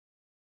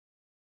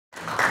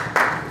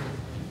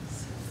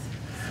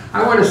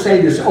I want to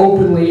say this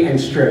openly and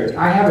straight.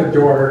 I have a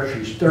daughter,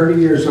 she's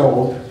 30 years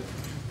old.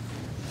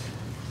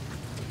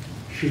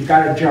 She's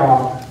got a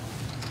job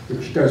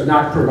which does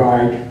not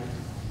provide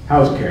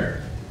health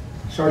care.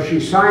 So she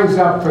signs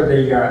up for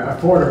the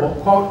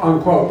affordable, quote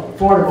unquote,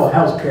 Affordable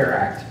Health Care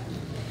Act.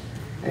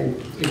 And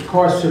it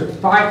costs her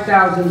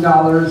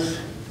 $5,000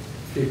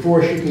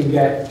 before she can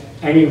get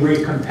any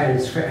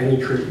recompense for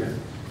any treatment.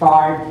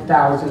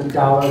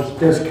 $5,000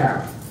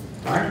 discount,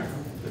 right?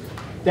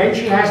 Then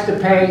she has to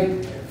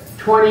pay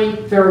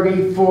 $20,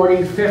 $30,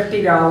 $40,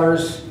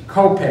 $50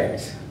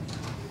 co-pays.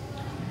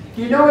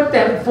 Do you know what the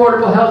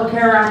Affordable Health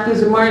Care Act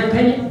is, in my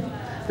opinion?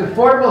 The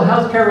Affordable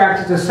Health Care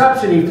Act is a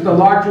subsidy for the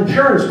large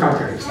insurance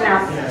companies.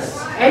 Now,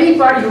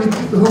 anybody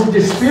who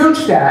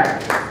disputes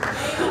that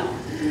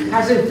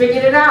hasn't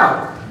figured it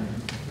out.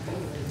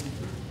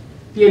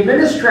 The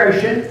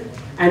administration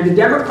and the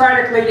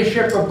Democratic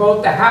leadership of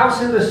both the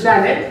House and the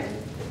Senate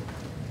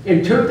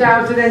in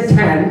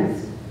 2010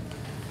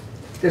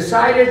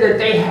 decided that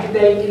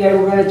they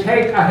were going to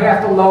take a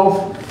half a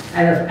loaf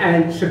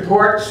and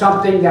support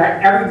something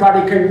that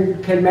everybody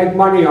can make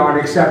money on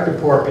except the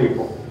poor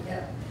people.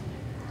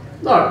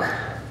 Look,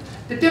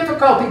 the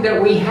difficulty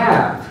that we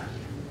have,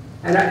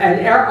 and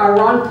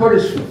Arun put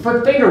his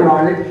finger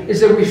on it, is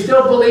that we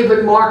still believe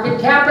in market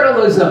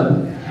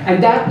capitalism,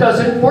 and that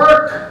doesn't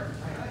work.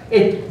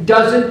 It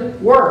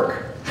doesn't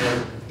work.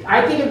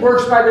 I think it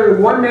works by the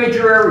one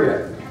major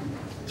area,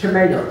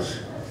 tomatoes.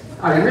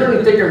 I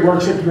really think it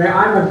works in tomatoes.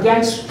 I'm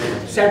against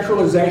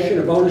centralization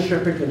of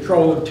ownership and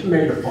control of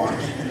tomato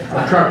farms,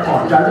 or truck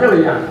farms. I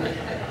really am.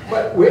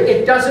 But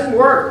it doesn't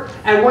work.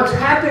 And what's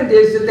happened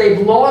is that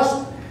they've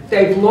lost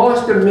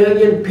 1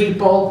 million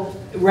people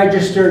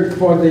registered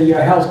for the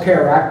Health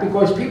Care Act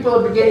because people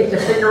are beginning to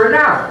figure it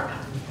out.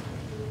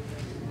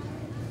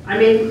 I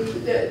mean,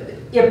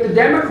 if the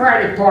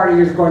Democratic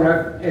Party is going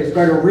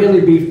to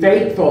really be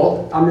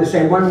faithful, I'm going to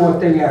say one more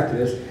thing after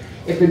this.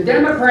 If the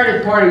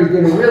Democratic Party is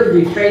going to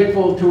really be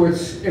faithful to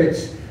its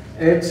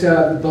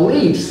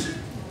beliefs,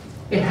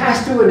 it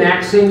has to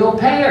enact single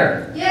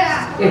payer.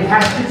 Yeah. It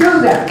has to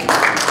do that.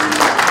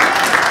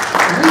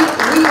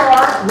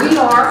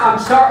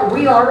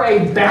 We are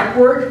a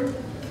backward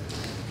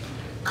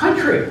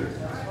country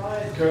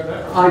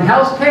on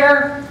health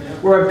care.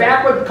 We're a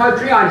backward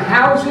country on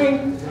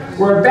housing.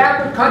 We're a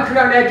backward country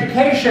on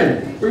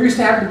education. We used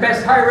to have the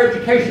best higher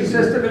education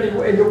system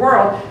in the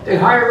world.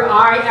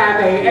 I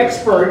am an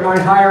expert on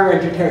higher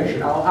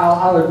education.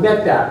 I'll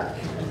admit that.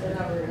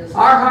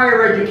 Our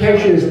higher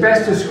education is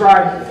best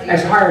described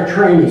as higher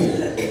training.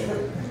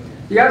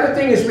 The other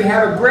thing is we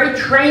have a great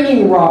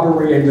training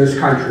robbery in this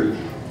country.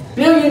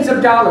 Billions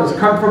of dollars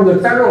come from the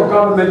federal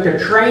government to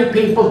train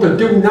people to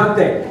do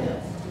nothing.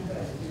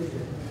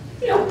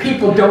 You know,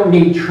 people don't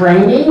need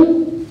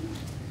training.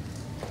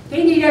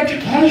 They need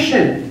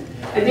education.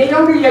 And they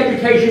don't need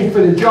education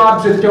for the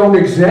jobs that don't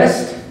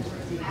exist.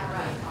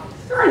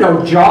 There are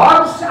no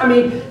jobs. I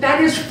mean,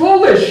 that is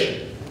foolish.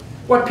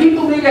 What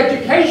people need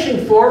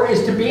education for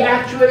is to be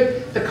actually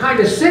the kind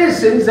of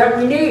citizens that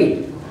we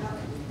need.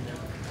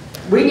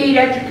 We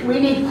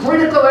need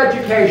critical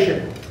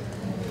education.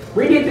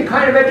 We need the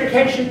kind of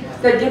education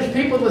that gives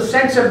people the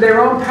sense of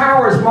their own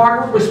power, as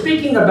Margaret was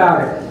speaking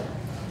about it.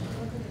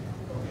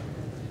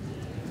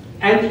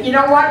 And you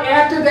know what?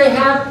 After they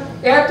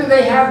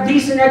have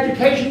decent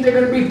education, they're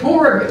going to be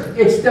poor.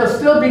 They'll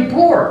still be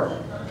poor.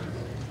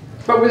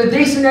 But with a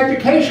decent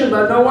education,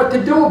 they'll know what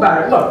to do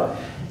about it. Look,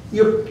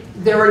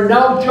 there are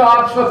no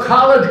jobs for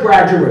college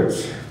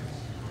graduates.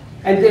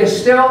 And they're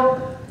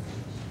still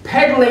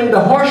peddling the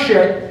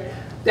horseshit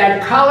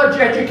that college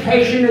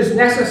education is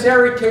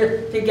necessary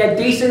to get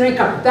decent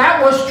income.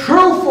 That was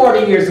true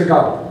 40 years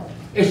ago.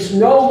 It's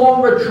no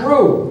longer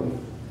true.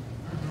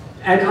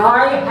 And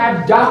I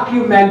have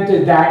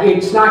documented that.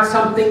 It's not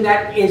something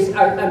that is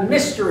a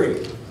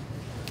mystery.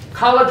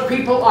 College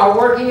people are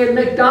working at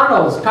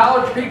McDonald's.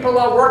 College people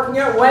are working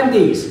at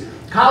Wendy's.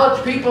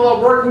 College people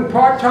are working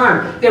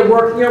part-time. They're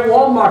working at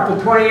Walmart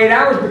for 28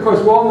 hours because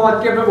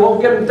Walmart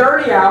won't give them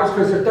 30 hours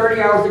because for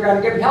 30 hours they've got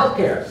to give them health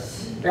care.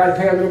 They've got to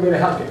pay a little bit of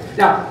health care.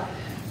 Now,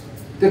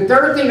 the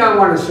third thing I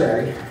want to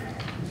say,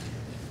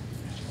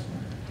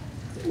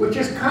 which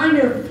is kind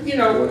of, you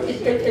know,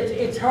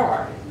 it's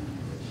hard.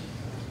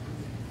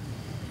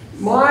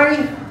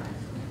 My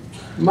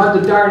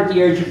mother died at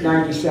the age of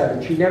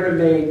 97. She never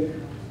made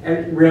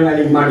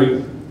any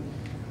money.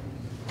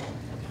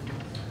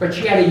 But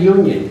she had a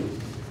union.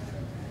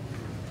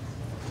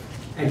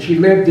 And she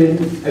lived in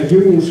a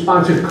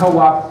union-sponsored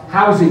co-op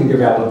housing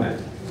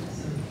development,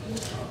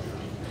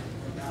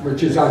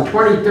 which is on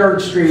 23rd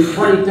Street,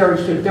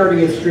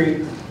 30th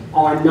Street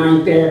on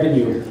 9th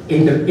Avenue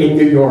in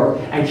New York.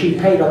 And she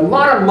paid a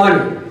lot of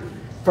money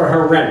for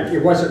her rent.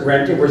 It wasn't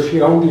rent, it was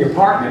she owned the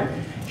apartment.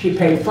 She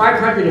paid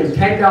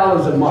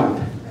 $510 a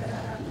month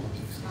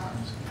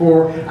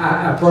for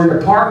an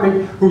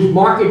apartment whose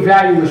market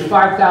value was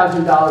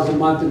 $5,000 a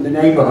month in the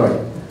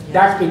neighborhood.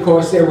 That's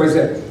because there was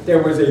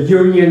a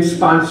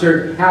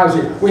union-sponsored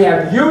housing. We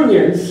have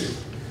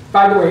unions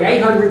By the way,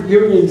 800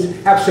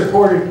 unions have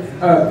supported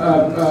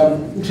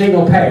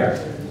single payer,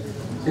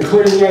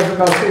 including the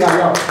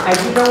AFL-CIO. And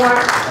you know what?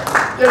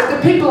 The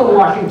people in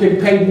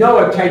Washington paid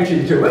no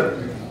attention to it.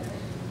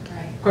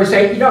 Of course,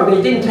 they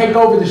didn't take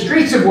over the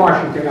streets of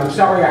Washington. I'm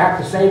sorry, I have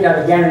to say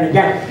that again and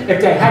again.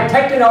 If they had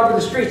taken over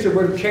the streets, it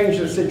would have changed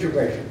the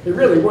situation. It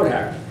really would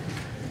have.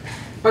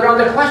 But on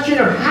the question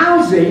of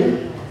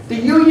housing, the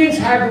unions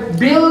have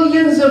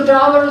billions of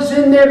dollars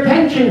in their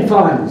pension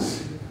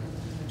funds.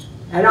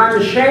 And I'm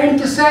ashamed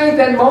to say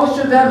that most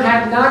of them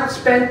have not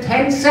spent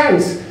 10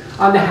 cents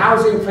on the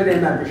housing for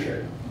their membership.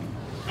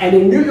 And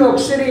in New York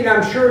City, and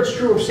I'm sure it's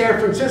true of San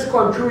Francisco,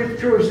 I'm sure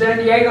it's true of San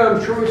Diego,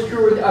 I'm sure it's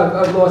true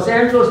of Los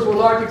Angeles to a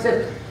large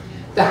extent,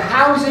 the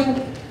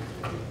housing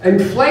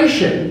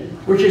inflation,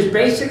 which is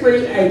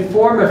basically a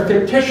form of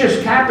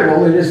fictitious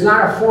capital, it is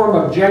not a form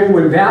of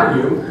genuine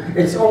value,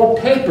 it's all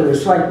paper.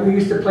 It's like we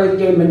used to play the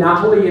game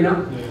Monopoly, you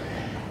know?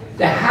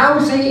 The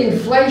housing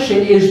inflation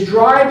is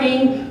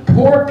driving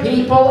poor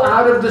people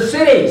out of the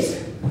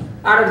cities,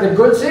 out of the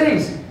good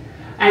cities.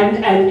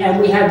 And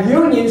we have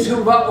unions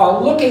who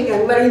are looking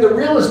and letting the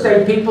real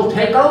estate people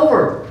take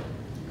over.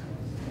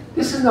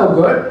 This is no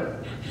good.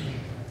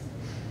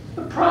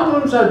 The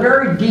problems are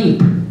very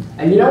deep.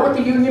 And you know what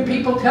the union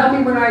people tell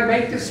me when I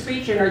make this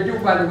speech? And I do,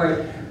 by the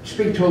way,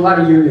 speak to a lot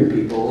of union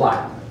people, a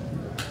lot.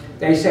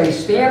 They say,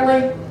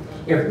 Stanley,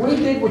 if we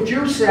did what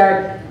you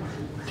said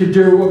to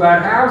do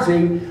about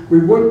housing, we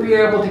wouldn't be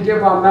able to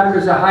give our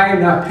members a high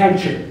enough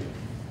pension.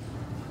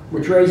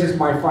 Which raises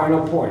my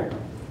final point.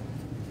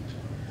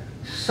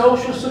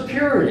 Social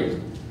Security,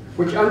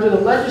 which under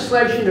the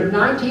legislation of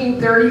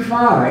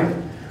 1935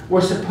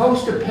 was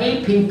supposed to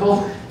pay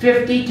people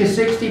 50 to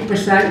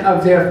 60%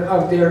 of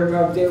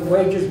their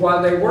wages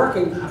while they're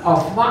working,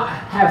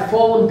 have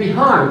fallen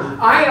behind.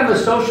 I am a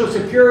Social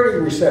Security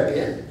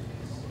recipient,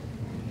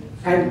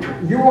 and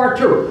you are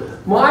too.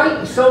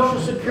 My Social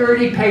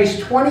Security pays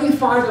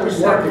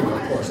 25%.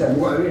 Of course,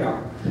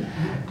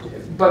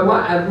 but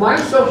my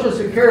Social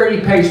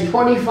Security pays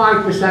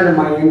 25% of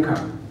my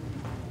income.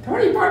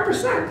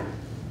 25%.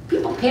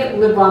 People can't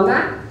live on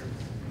that.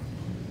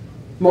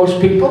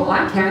 Most people,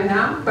 I can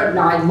now, but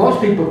not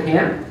most people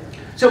can't.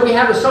 So we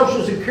have a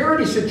Social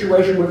Security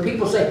situation where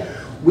people say,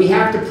 we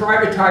have to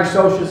privatize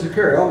Social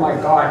Security. Oh my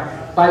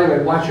God. By the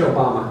way, watch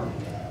Obama.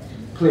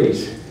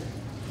 Please.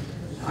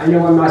 I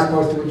know I'm not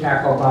supposed to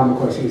attack Obama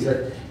because he's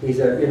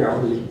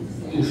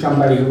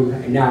somebody who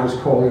now is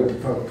calling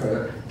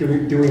for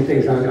doing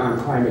things on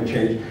climate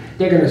change.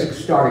 They're going to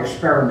start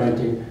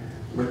experimenting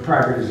with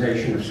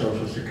privatization of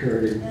Social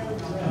Security.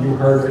 You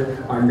heard it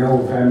on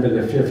November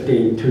the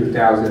 15th,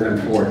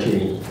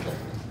 2014.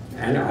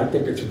 And I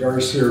think it's a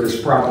very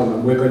serious problem,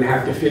 and we're going to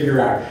have to figure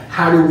out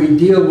how do we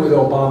deal with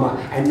Obama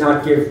and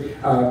not give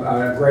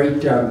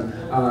great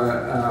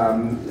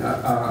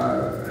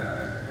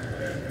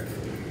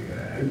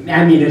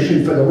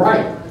ammunition for the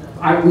right.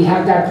 We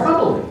have that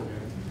problem.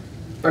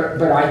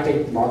 But I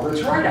think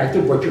Margaret's right. I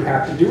think what you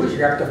have to do is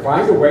you have to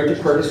find a way to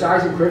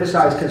criticize and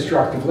criticize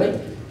constructively.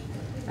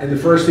 And the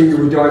first thing you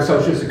would do on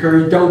Social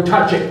Security, don't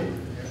touch it.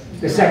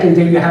 The second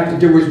thing you have to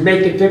do is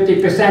make it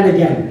 50%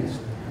 again.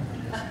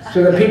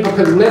 So that people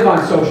can live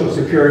on Social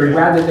Security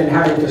rather than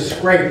having to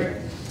scrape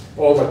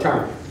all the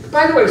time.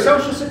 By the way,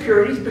 Social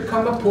Security has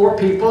become a poor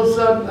people's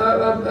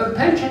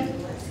pension.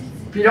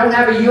 If you don't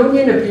have a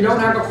union, if you don't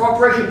have a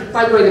corporation,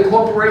 by the way, the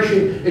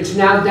corporation, it's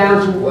now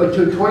down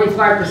to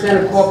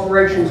 25% of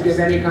corporations give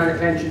any kind of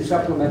pension,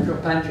 supplemental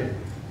pension.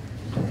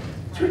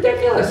 It's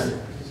ridiculous.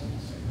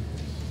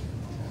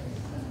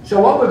 So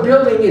what we're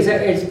building is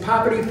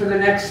poverty for the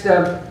next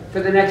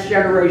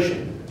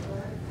generation.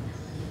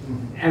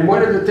 And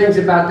one of the things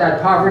about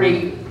that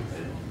poverty,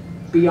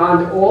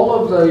 beyond all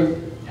of the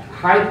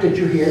hype that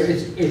you hear,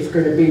 it's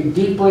going to be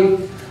deeply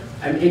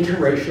an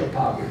interracial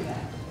poverty,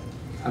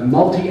 a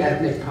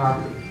multi-ethnic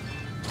poverty,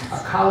 a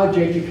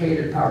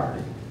college-educated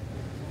poverty.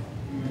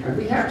 And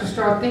we have to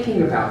start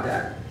thinking about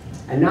that,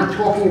 and not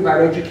talking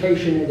about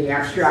education in the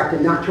abstract,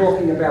 and not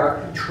talking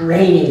about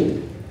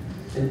training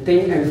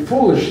and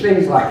foolish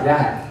things like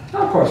that.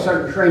 Now, of course,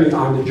 certain training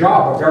on the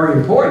job are very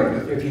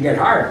important if you get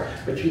hired,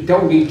 but you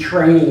don't need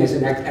training as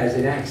an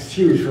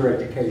excuse for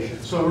education.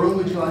 So, Arun,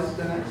 would you like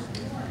to go next?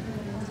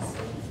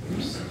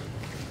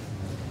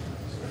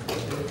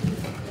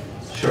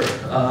 Sure.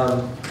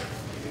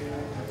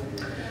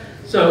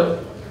 So,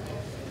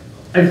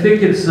 I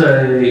think it's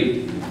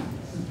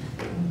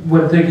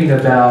when thinking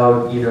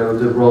about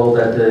the role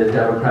that the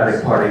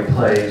Democratic Party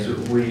plays,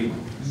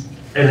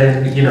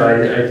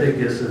 I think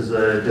this has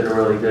been a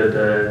really good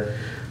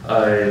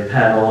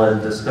panel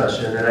and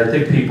discussion, and I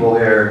think people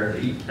here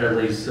at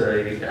least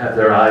have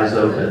their eyes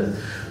open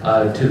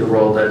to the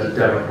role that the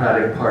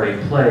Democratic Party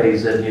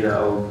plays, and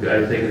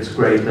I think it's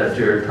great that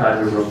you're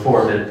trying to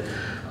reform it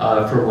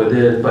from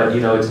within, but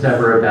it's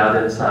never about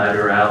inside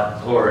or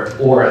out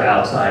or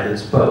outside.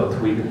 It's both.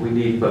 We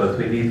need both.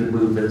 We need the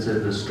movements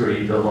in the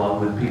street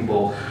along with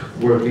people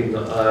working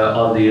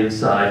on the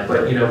inside,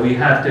 but we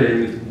have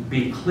to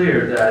be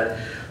clear that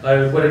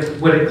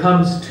When it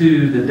comes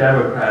to the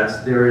Democrats,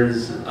 there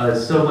is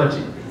so much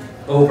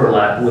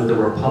overlap with the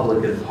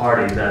Republican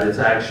Party that it's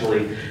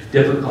actually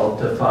difficult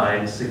to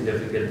find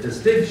significant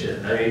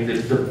distinction. I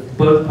mean,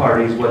 both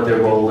parties, what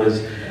their role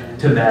is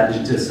to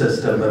manage the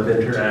system of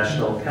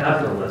international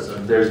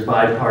capitalism. There's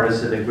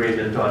bipartisan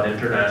agreement on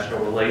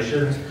international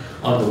relations,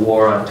 on the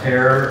war on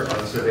terror,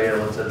 on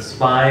surveillance and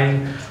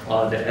spying,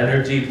 on the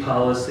energy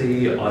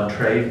policy, on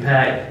trade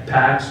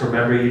pacts.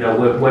 Remember, you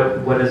know,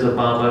 what has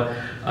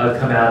Obama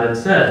come out and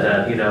said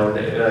that, you know,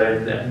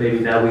 that maybe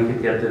now we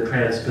could get the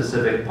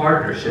Trans-Pacific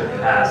Partnership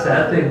passed.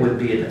 That thing would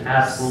be an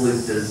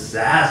absolute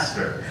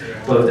disaster,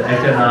 both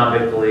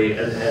economically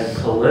and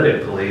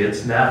politically.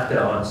 It's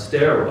NAFTA on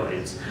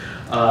steroids.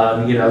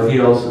 You know,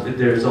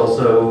 there's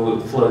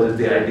also floated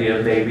the idea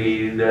of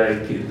maybe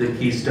the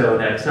Keystone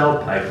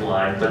XL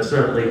pipeline, but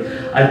certainly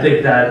I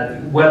think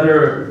that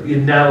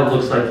now it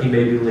looks like he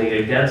may be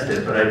leaning against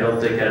it, but I don't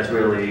think that's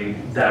really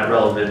that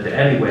relevant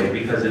anyway,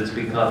 because it's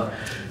become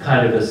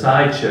kind of a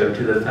sideshow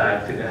to the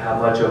fact that how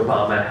much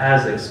Obama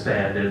has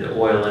expanded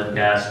oil and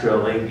gas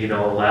drilling, you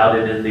know, allowed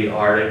it in the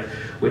Arctic,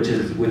 which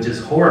is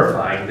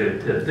horrifying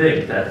to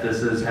think that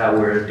this is how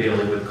we're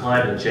dealing with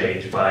climate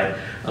change, by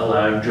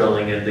allowing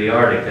drilling in the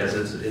Arctic as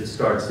it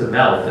starts to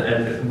melt.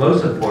 And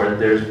most important,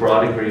 there's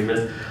broad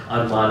agreement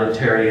on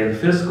monetary and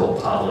fiscal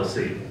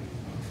policy.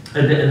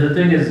 And the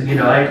thing is, you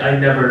know, I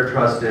never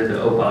trusted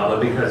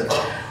Obama because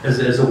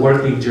as a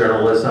working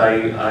journalist,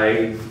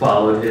 I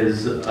followed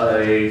his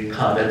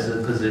comments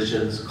and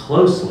positions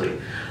closely.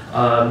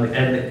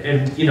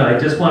 And you know, I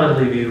just want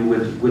to leave you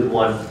with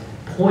one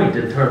point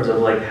in terms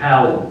of like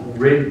how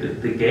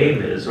rigged the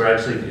game is, or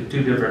actually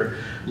two different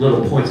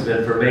little points of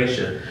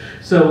information.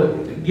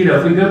 So, you know,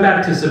 if we go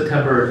back to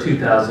September of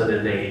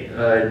 2008,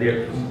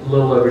 a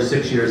little over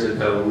 6 years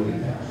ago,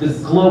 the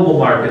global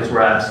markets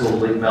were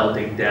absolutely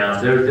melting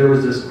down. There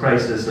was this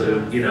crisis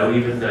of, you know,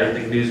 even I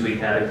think Newsweek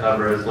had a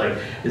cover as like,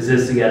 is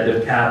this the end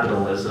of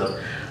capitalism?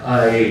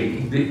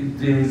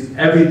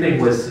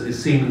 Everything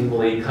was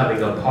seemingly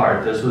coming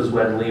apart. This was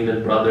when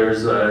Lehman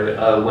Brothers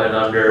went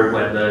under,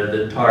 when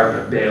the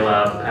TARP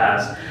bailout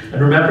passed.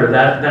 And remember,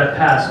 that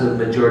passed with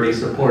majority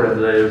support of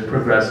the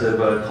Progressive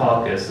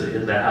Caucus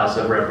in the House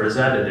of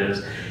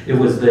Representatives. It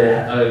was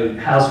the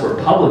House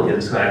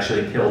Republicans who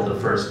actually killed the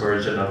first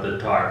version of the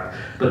TARP,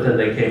 but then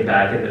they came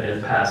back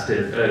and passed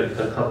it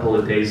a couple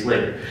of days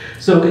later.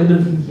 So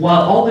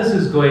while all this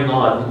is going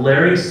on,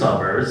 Larry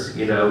Summers,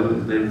 you know,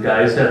 the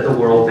guys at the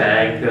World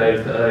Bank,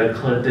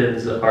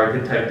 Clinton's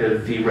architect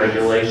of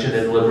deregulation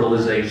and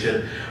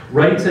liberalization,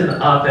 writes an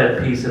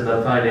op-ed piece in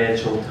the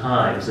Financial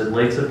Times in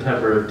late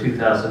September of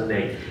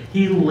 2008.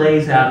 He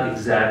lays out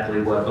exactly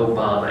what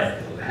Obama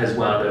has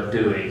wound up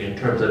doing in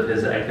terms of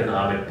his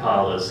economic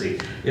policy.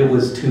 It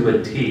was to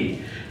a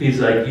T.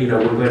 He's like, you know,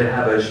 we're going to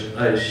have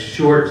a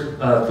short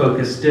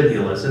focused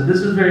stimulus. And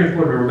this is very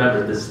important to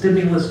remember. The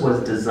stimulus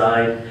was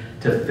designed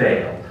to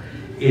fail.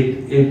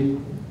 It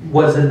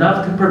was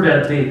enough to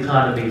prevent the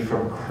economy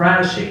from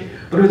crashing,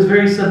 but it was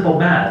very simple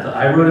math.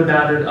 I wrote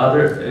about it,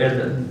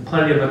 and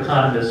plenty of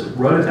economists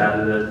wrote about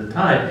it at the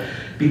time,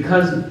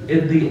 because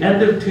at the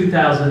end of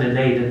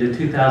 2008 into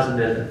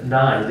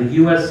 2009, the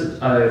U.S.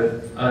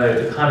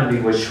 Economy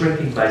was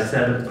shrinking by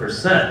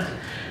 7%.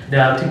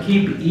 Now, to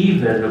keep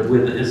even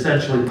with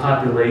essentially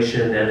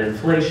population and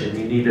inflation,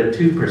 you need a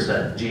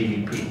 2%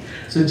 GDP.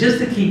 So just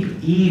to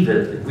keep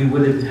even, we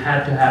would have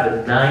had to have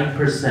a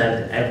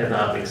 9%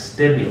 economic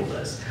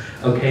stimulus.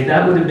 Okay,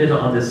 that would have been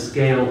on the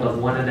scale of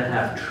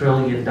 $1.5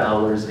 trillion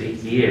a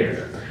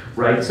year,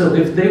 right? So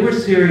if they were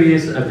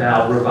serious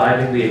about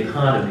reviving the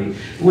economy,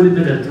 it would have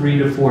been a $3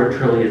 to $4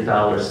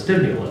 trillion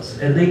stimulus,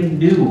 and they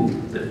knew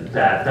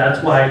that.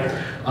 That's why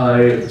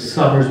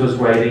Summers was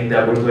writing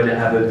that we're going to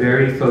have a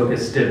very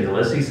focused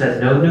stimulus. He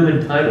said no new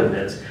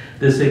entitlements.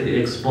 This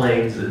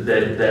explains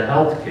the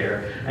health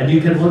care. And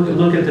you can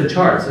look at the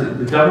charts.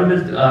 The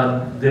government,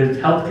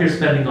 the healthcare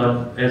spending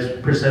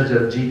as percentage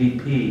of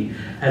GDP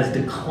has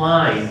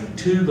declined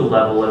to the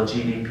level of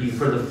GDP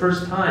for the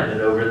first time in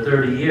over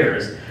 30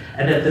 years.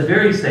 And at the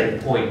very same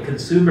point,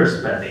 consumer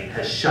spending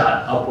has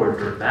shot upward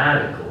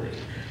dramatically.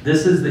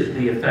 This is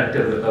the effect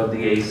of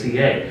the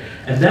ACA.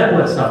 And then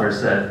what Summers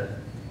said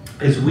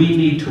is we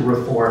need to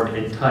reform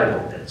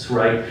entitlements,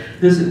 right?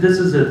 This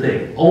is the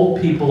thing. Old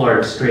people are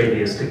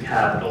extraneous to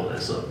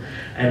capitalism.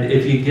 And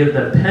if you give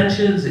them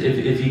pensions,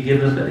 if you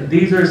give them,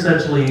 these are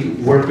essentially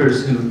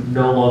workers who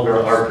no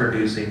longer are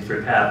producing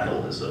for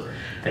capitalism.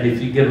 And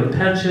if you give them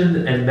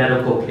pension and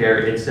medical care,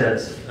 it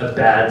sends a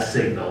bad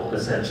signal,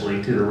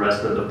 essentially, to the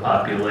rest of the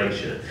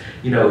population.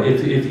 You know,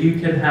 if you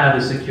can have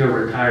a secure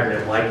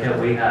retirement, why can't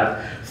we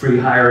have free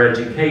higher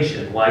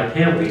education? Why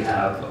can't we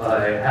have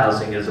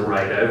housing as a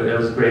right? It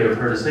was great of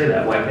her to say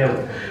that. Why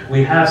can't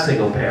we have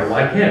single payer?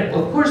 Why can't?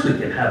 Well, of course we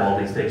can have all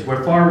these things.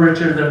 We're far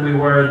richer than we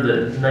were in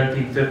the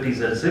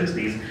 1950s and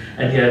 60s,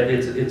 and yet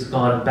it's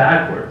gone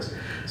backwards.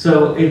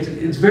 So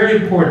it's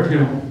very important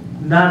to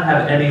not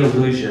have any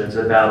illusions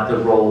about the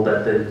role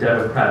that the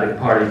Democratic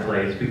Party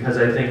plays, because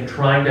I think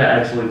trying to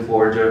actually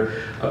forge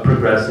a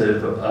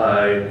progressive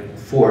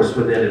force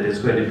within it is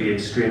going to be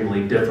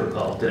extremely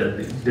difficult.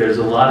 There's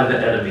a lot of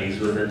enemies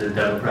within the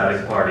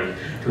Democratic Party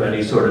to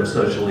any sort of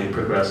socially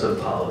progressive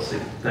policy.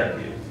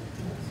 Thank you.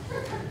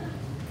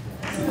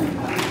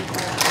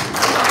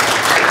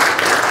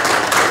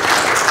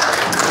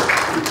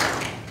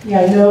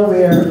 Yeah, I know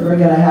we're going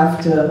to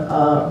have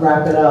to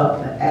wrap it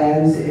up,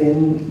 and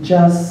in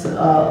just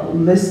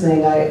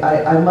listening,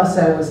 I must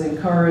say I was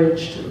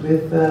encouraged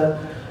with the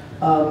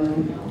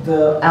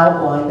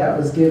outline that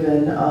was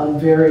given on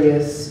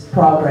various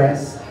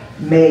progress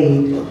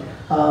made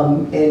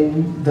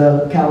in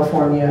the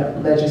California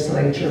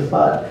legislature.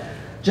 But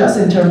just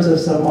in terms of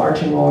some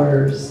marching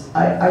orders,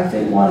 I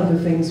think one of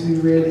the things we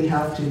really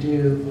have to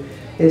do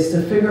is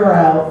to figure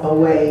out a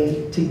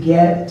way to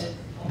get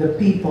the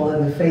people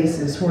and the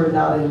faces who are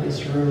not in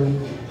this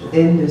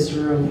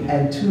room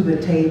and to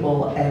the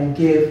table and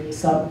give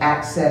some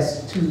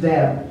access to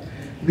them.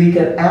 We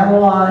can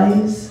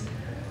analyze.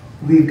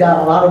 We've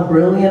got a lot of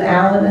brilliant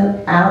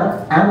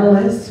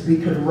analysts.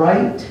 We could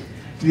write.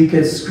 We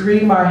could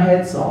scream our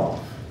heads off.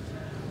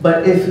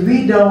 But if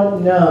we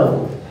don't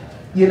know,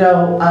 you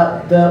know,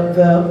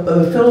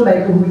 the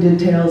filmmaker who did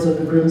Tales of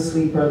the Grim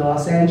Sleeper in the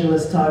Los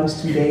Angeles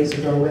Times 2 days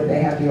ago when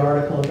they had the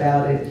article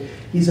about it,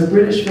 he's a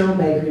British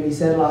filmmaker, and he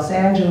said, Los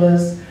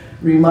Angeles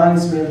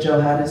reminds me of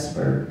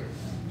Johannesburg.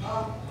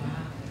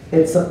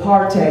 It's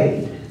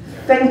apartheid.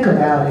 Think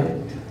about it.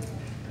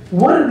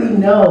 What do we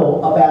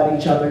know about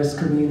each other's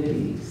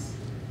communities?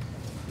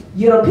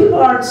 You know, people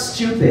aren't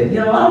stupid. You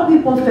know, a lot of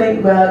people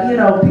think, well, you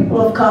know,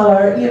 people of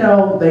color, you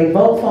know, they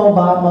vote for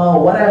Obama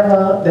or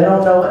whatever. They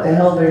don't know what the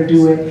hell they're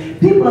doing.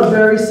 People are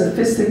very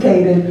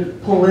sophisticated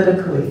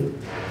politically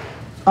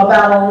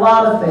about a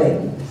lot of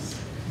things.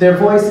 Their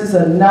voices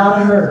are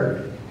not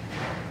heard.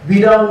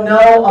 We don't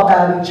know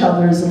about each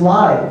other's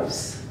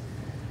lives.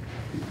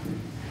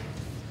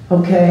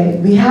 Okay?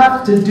 We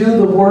have to do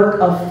the work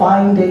of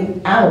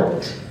finding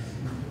out.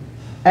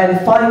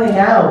 And finding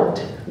out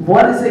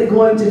what is it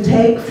going to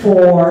take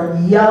for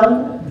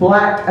young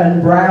black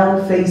and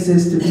brown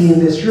faces to be in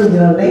this room. You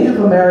know, Native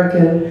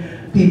American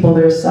people,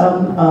 there's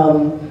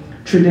some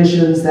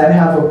traditions that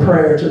have a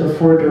prayer to the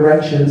 4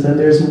 directions, and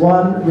there's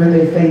one where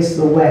they face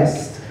the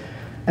west,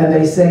 and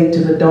they say,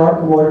 to the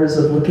dark waters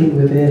of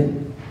looking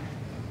within.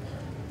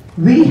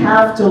 We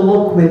have to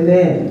look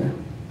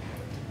within.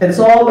 It's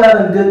all well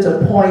and good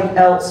to point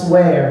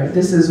elsewhere.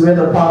 This is where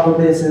the problem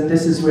is, and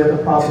this is where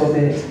the problem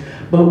is.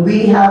 But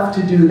we have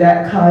to do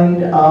that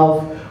kind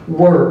of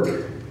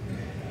work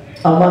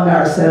among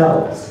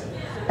ourselves.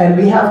 And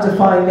we have to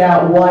find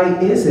out why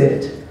is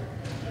it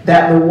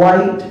that the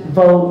white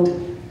vote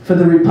for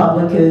the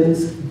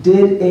Republicans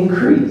did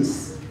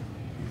increase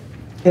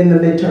in the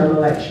midterm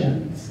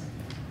elections.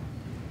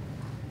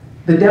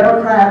 The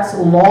Democrats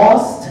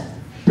lost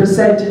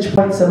percentage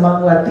points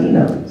among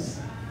Latinos.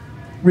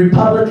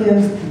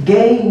 Republicans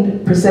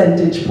gained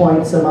percentage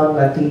points among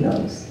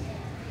Latinos.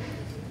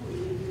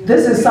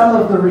 This is some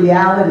of the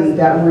reality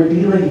that we're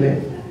dealing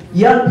with.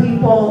 Young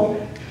people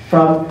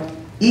from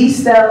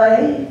East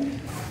LA,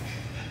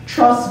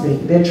 trust me,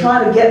 they're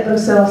trying to get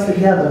themselves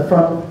together.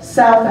 From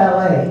South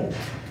LA,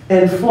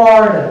 in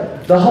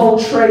Florida, the whole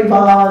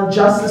Trayvon,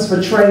 Justice for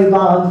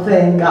Trayvon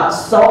thing got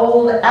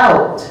sold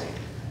out.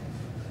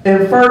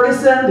 In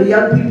Ferguson, the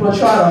young people are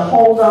trying to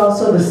hold on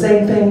so the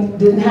same thing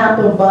didn't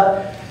happen,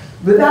 but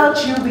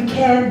without you, we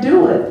can't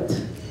do it.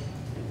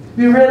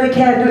 We really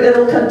can't do it.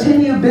 It'll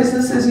continue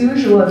business as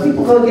usual, and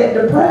people will get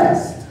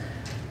depressed.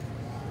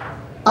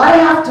 I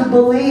have to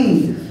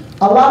believe,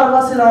 a lot of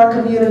us in our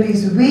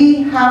communities,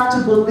 we have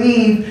to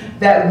believe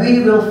that we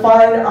will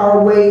find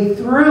our way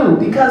through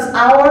because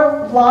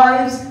our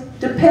lives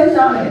depend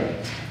on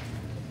it.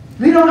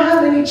 We don't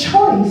have any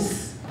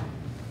choice.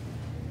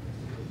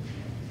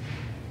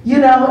 You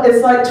know,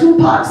 it's like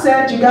Tupac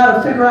said, you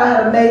gotta figure out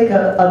how to make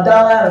a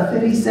dollar out of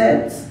 50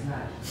 cents.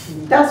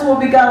 That's what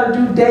we gotta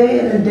do day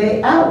in and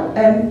day out,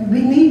 and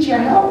we need your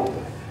help.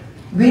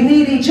 We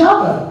need each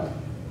other.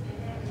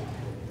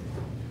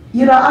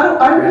 You know,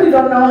 I really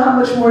don't know how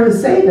much more to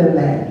say than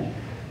that.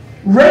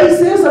 Race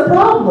is a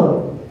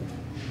problem.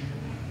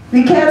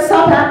 We can't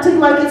stop acting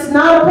like it's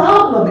not a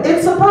problem.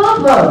 It's a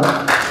problem.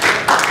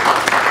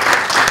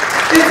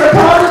 It's a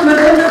problem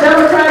within the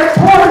Democratic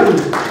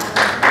Party.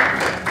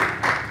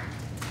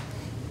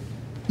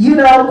 You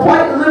know,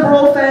 quite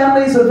liberal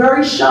families are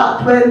very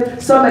shocked when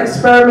some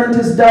experiment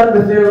is done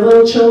with their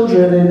little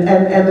children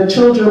and the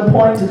children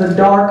point to the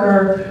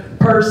darker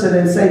person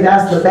and say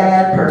that's the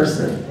bad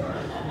person.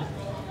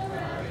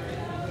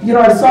 You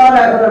know, I saw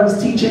that when I was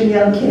teaching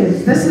young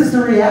kids. This is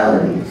the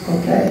reality,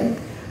 okay?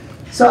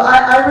 So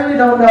I really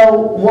don't know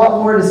what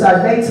more to say.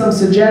 I've made some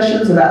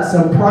suggestions about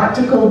some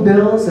practical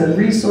bills and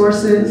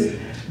resources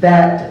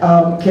that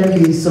can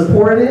be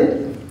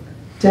supported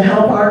to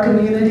help our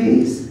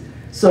communities.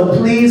 So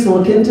please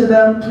look into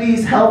them,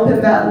 please help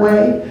in that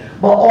way,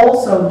 but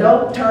also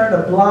don't turn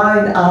a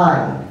blind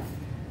eye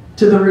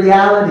to the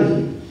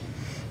reality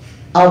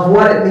of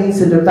what it means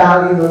to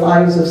devalue the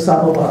lives of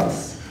some of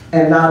us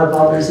and not of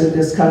others in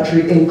this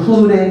country,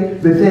 including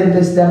within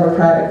this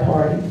Democratic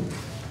Party.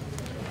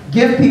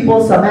 give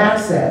people some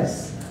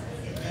access,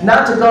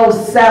 not to go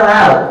sell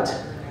out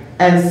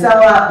and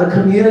sell out the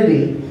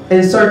community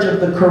in search of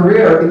the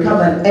career,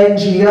 become an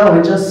NGO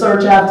and just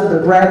search after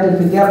the grant and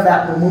forget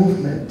about the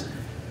movement,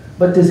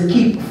 but to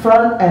keep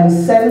front and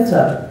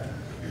center,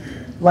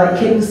 like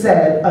King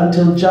said,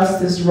 until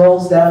justice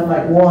rolls down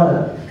like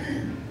water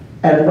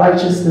and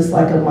righteousness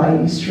like a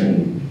mighty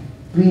stream.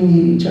 We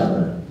need each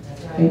other.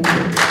 Thank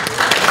you.